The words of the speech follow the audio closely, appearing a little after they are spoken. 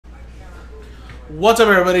What's up,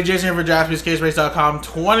 everybody? Jason here for JaspysCaseBreaks.com.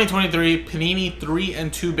 2023 Panini 3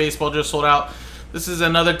 and 2 baseball just sold out. This is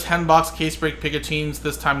another 10-box case break pick of teams,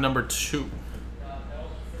 this time number 2.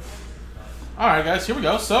 Alright, guys, here we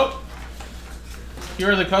go. So,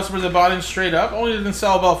 here are the customers that bought in straight up. Only didn't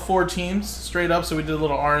sell about 4 teams straight up, so we did a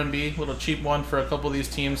little R&B, a little cheap one for a couple of these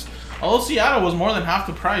teams. Although Seattle was more than half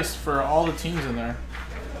the price for all the teams in there.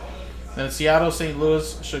 Then Seattle, St.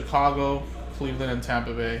 Louis, Chicago, Cleveland, and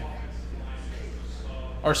Tampa Bay.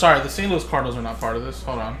 Or sorry, the St. Louis Cardinals are not part of this.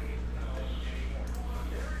 Hold on.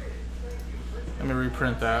 Let me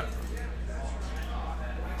reprint that.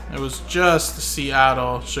 It was just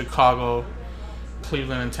Seattle, Chicago,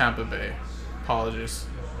 Cleveland, and Tampa Bay. Apologies.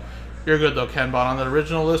 You're good though, Ken. But on the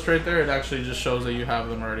original list right there, it actually just shows that you have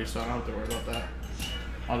them already, so I don't have to worry about that.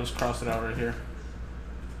 I'll just cross it out right here.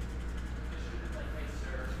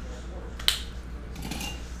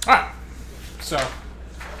 Alright. So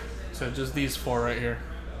just these 4 right here.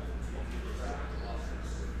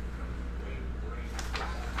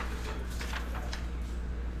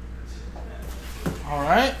 All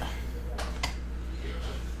right.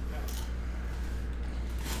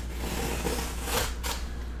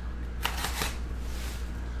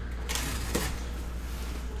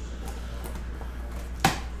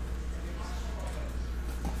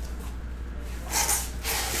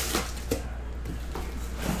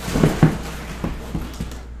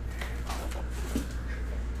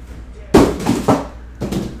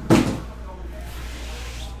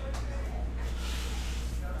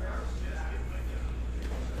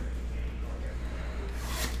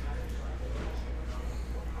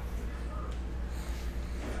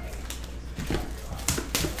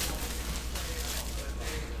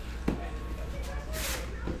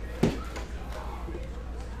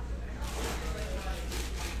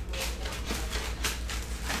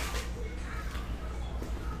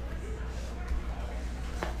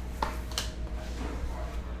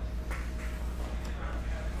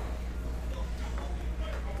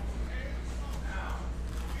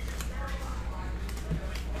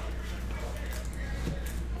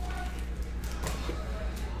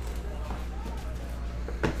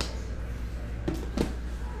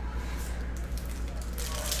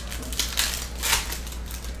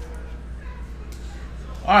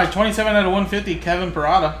 All right, 27 out of 150, Kevin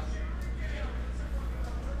Parada.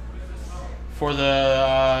 For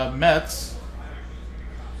the Mets,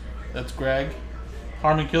 that's Greg.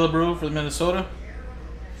 Harmon Killebrew for the Minnesota.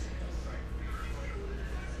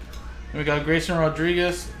 And we got Grayson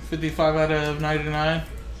Rodriguez, 55 out of 99.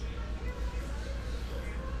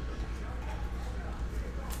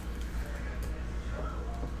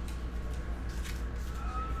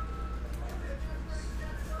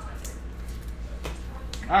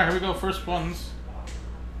 All right, here we go. First ones.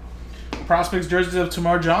 Prospects jerseys of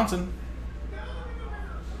Tamar Johnson.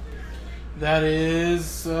 That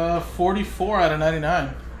is 44 out of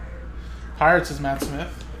 99. Pirates is Matt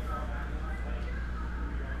Smith.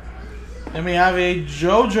 Then we have a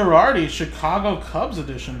Joe Girardi, Chicago Cubs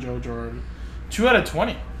edition Joe Girardi. 2 out of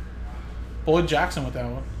 20. Boyd Jackson with that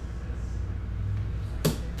one.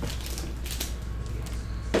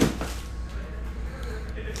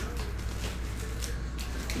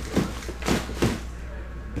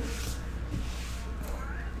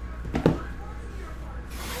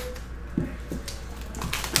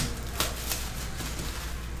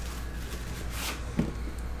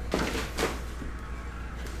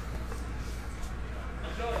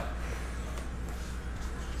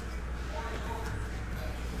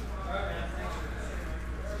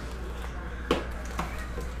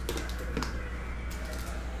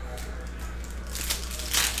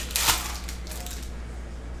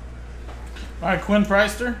 All right, Quinn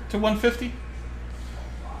Preister to 150.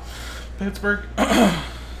 Pittsburgh.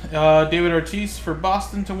 David Ortiz for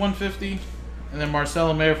Boston to 150. And then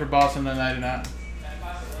Marcelo Mayer for Boston to 99.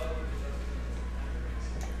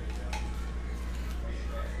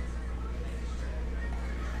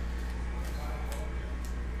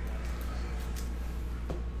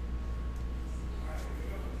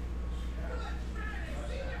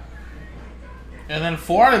 And then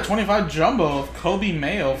 4 out of 25 jumbo of Kobe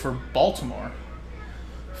Mayo for Baltimore.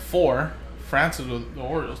 4. Francis with the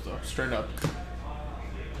Orioles, though, straight up.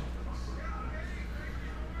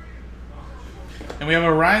 And we have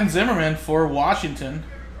a Ryan Zimmerman for Washington.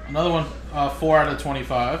 Another one, 4 out of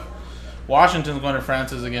 25. Washington's going to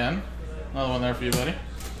Francis again. Another one there for you, buddy.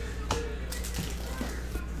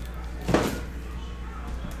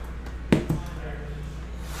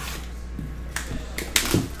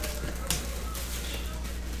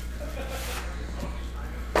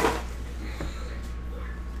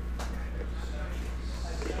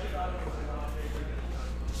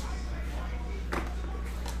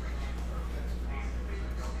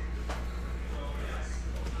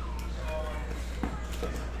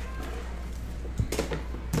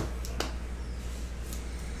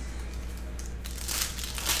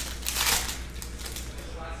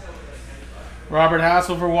 Robert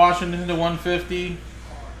Hassel for Washington to 150.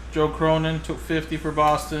 Joe Cronin to 50 for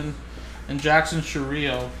Boston. And Jackson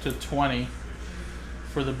Chourio to 20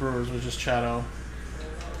 for the Brewers, which is Chato.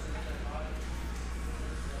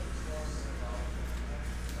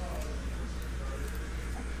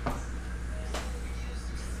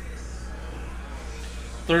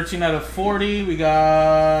 $13 out of 40. We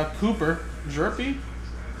got Cooper, Jerpy,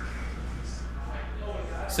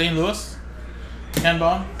 St. Louis, Ken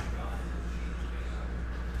Bond.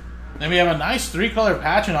 Then we have a nice 3-color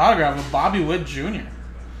patch and autograph of Bobby Witt Jr.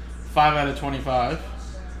 5 out of 25.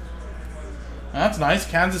 That's nice.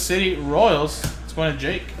 Kansas City Royals. It's going to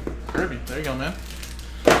Jake Kirby. There you go, man.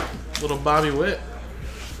 Little Bobby Witt.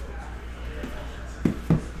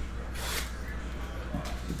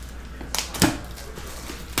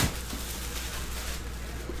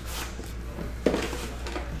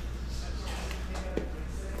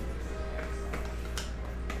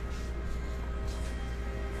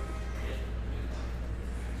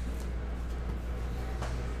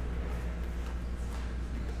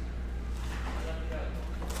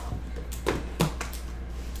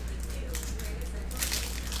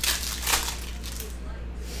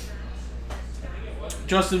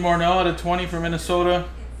 Justin Morneau out of 20 for Minnesota.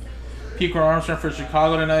 Pico Armstrong for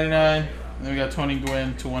Chicago to 99. And then we got Tony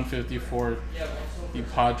Gwynn to 150 for the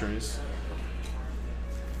Padres.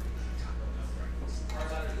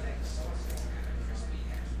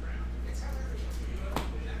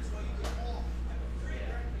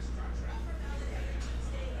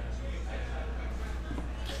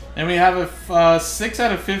 And we have a 6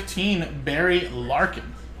 out of 15 Barry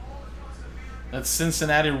Larkin. That's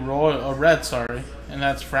Cincinnati Red, sorry. And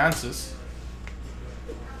that's Francis.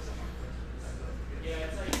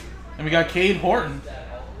 And we got Cade Horton.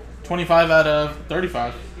 25 out of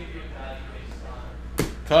 35.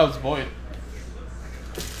 Cubs, Boyd.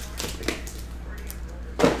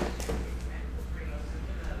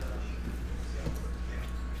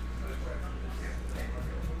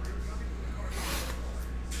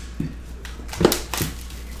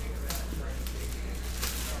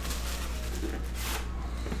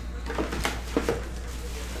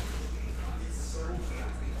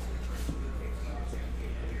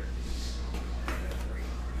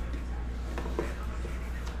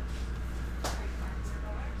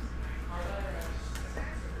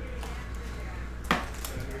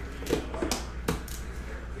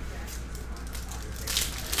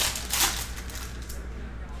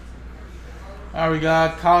 We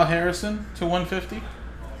got Kyle Harrison to 150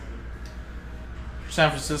 for San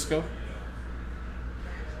Francisco.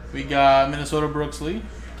 We got Minnesota Brooks Lee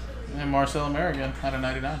and Marcelo Amerigan out of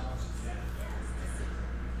 99.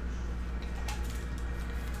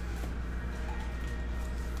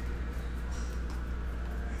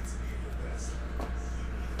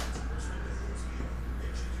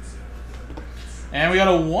 And we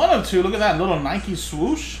got a 1 of 2. Look at that little Nike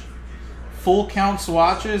swoosh. Full count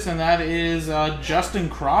swatches, and that is Justin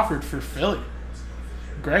Crawford for Philly.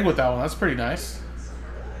 Greg with that one. That's pretty nice.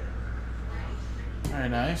 Very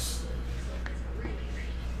nice.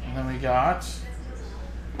 And then we got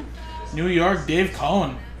New York Dave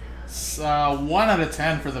Cohen. 1 out of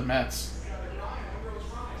 10 for the Mets.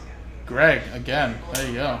 Greg, again. There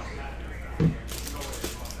you go.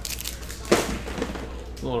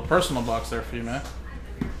 A little personal box there for you, man.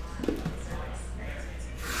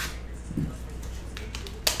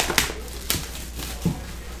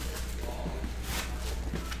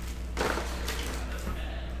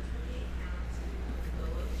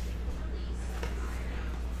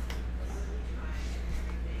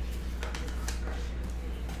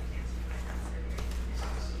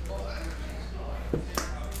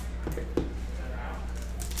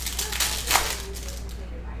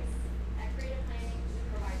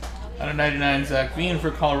 Out of 99, Zach Veen for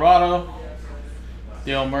Colorado.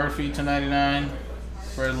 Dale Murphy to 99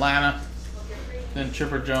 for Atlanta. Then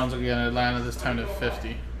Chipper Jones again at Atlanta, this time to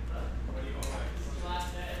 50.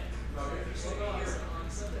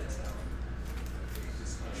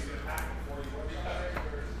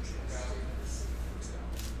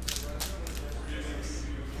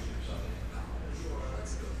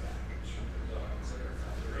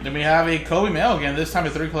 Then we have a Kobe Mail again, this time a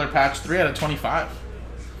 3-color patch, 3 out of 25.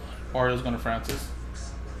 Orioles going to Francis.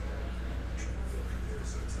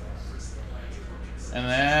 And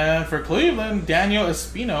then for Cleveland, Daniel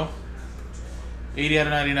Espino. 80 out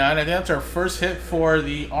of 99. I think that's our first hit for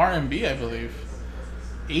the R&B, I believe.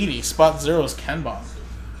 80. Spot 0 is Ken Bond.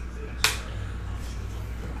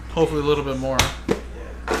 Hopefully a little bit more.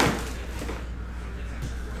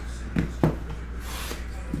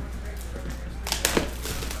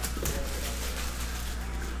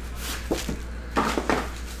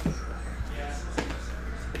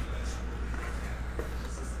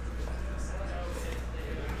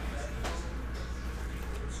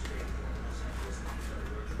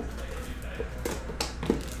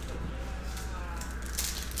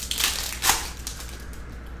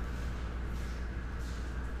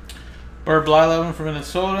 Bert Blyleven for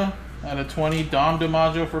Minnesota out of 20. Dom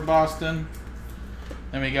DiMaggio for Boston.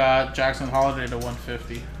 Then we got Jackson Holiday to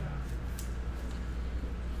 150.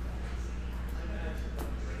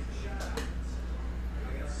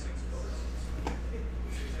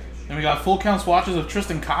 Then we got full count swatches of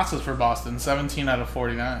Tristan Casas for Boston, 17 out of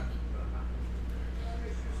 49.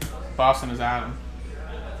 Boston is Adam.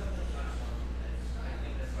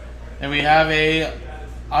 And we have a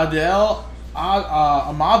Adel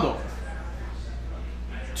Amado,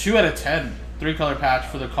 2 out of 10, 3-color patch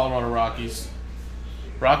for the Colorado Rockies.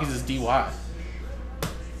 Rockies is DY.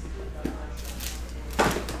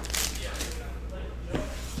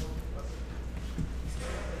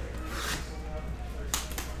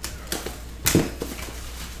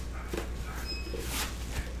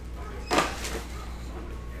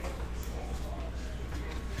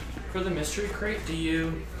 For the mystery crate, do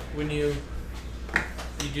you, when you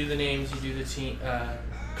do the names, you do the team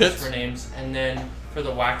customer names, and then for the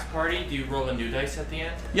wax party, do you roll a new dice at the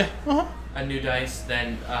end? Yeah. A new dice,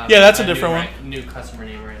 then yeah, that's a different one. New customer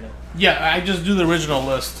name right now. Yeah, I just do the original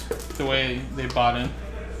list the way they bought in.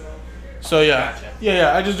 So yeah, Gotcha.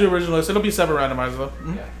 yeah, I just do original list. It'll be separate randomized though.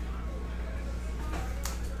 Mm-hmm. Yeah.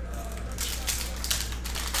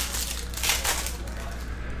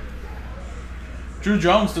 Drew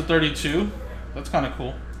Jones to 32. That's kind of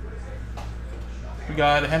cool. We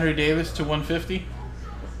got Henry Davis to 150.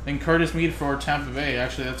 And Curtis Mead for Tampa Bay.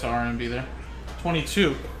 Actually, that's our R&B there.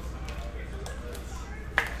 22.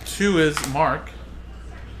 2 is Mark.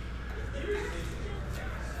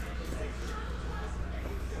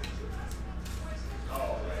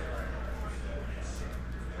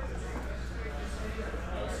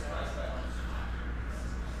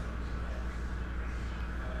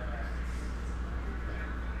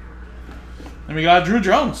 And we got Drew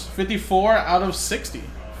Jones, 54 out of 60.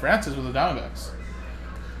 Francis with the Diamondbacks.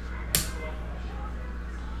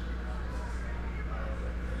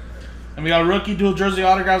 And we got rookie dual jersey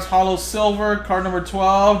autographs, hollow silver, card number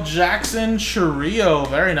 12, Jackson Chourio.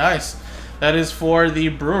 Very nice. That is for the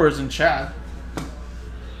Brewers in Chad.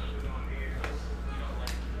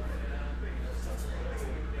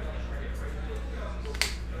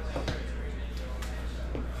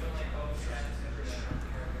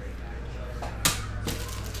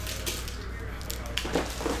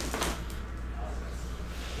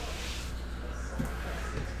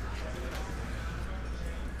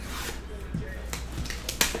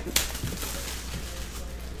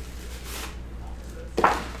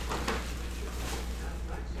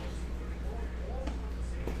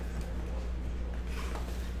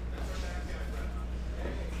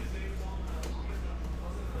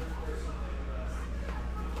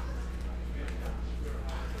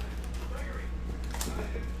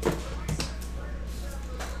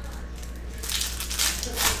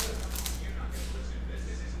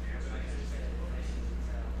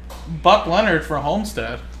 Buck Leonard for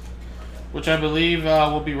Homestead, which I believe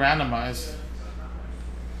will be randomized.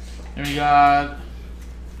 And we got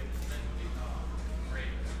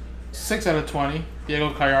 6 out of 20,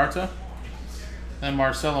 Diego Callarta, and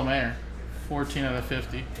Marcelo Mayer, 14 out of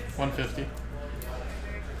 50, 150.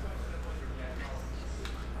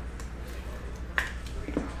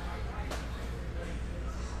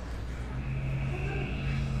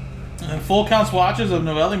 And full count swatches of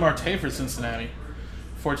Noelly Marte for Cincinnati.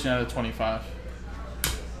 14 out of 25.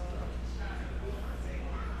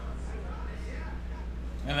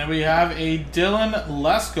 And then we have a Dylan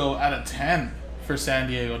Lesko out of 10 for San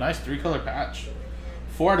Diego. Nice 3-color patch.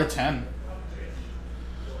 4 out of 10.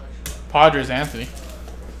 Padres Anthony.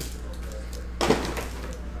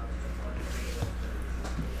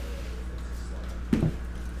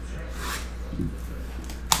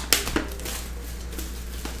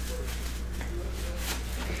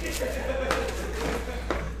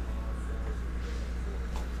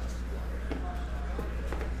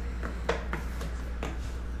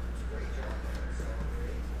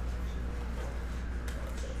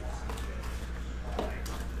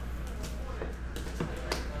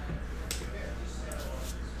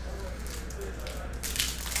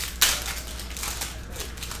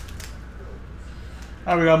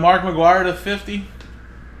 All right, we got Mark McGuire to 50.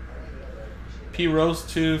 P. Rose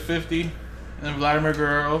to 50. And then Vladimir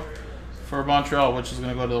Guerrero for Montreal, which is going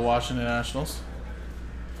to go to the Washington Nationals.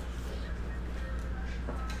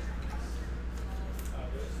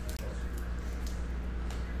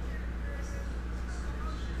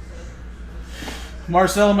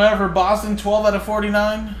 Marcelo Mayer for Boston, 12 out of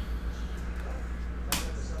 49.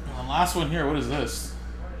 And last one here, what is this?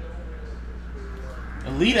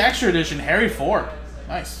 Elite Extra Edition, Harry Ford.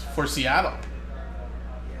 Nice, for Seattle.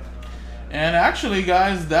 And actually,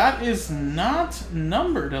 guys, that is not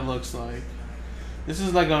numbered, it looks like. This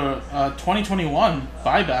is like a 2021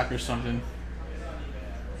 buyback or something.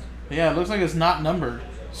 Yeah, it looks like it's not numbered.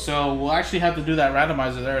 So we'll actually have to do that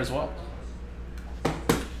randomizer there as well.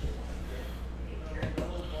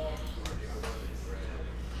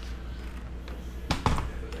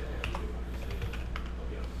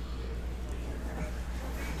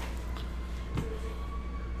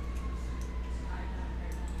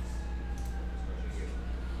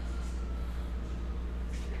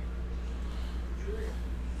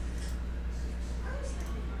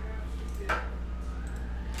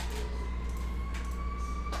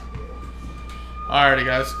 Alrighty,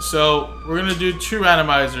 guys. So we're gonna do 2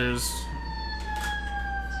 randomizers.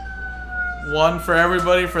 One for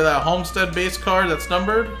everybody for that Homestead base card that's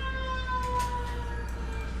numbered.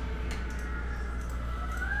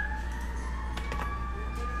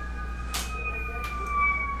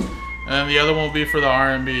 And the other one will be for the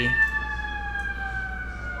R&B.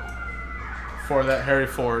 For that Harry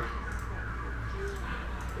Ford.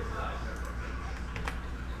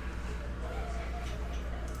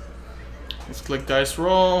 Let's click dice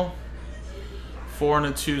roll. 4 and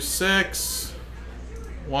a 2, 6.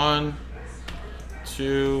 1,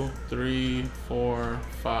 2, 3, 4,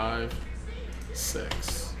 5,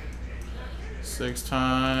 6. 6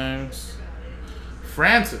 times.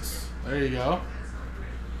 Francis. There you go.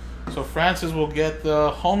 So Francis will get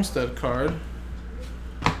the Homestead card.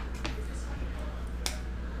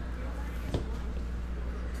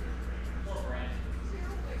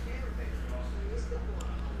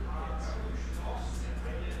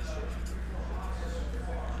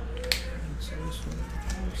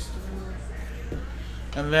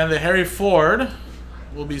 And then the Harry Ford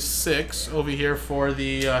will be 6 over here for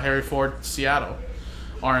the Harry Ford Seattle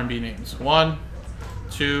R&B names. 1,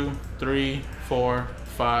 2, 3, 4,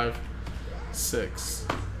 5, 6.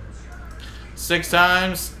 6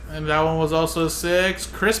 times, and that one was also 6.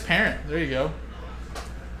 Chris Parent, there you go.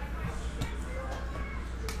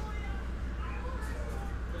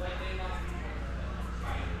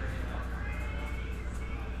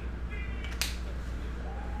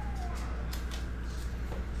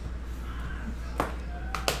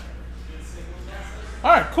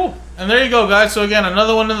 Alright, cool. And there you go, guys. So again,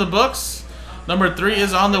 another one in the books. Number 3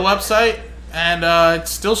 is on the website. And it's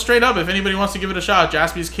still straight up if anybody wants to give it a shot.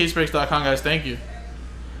 JaspysCaseBreaks.com, guys. Thank you.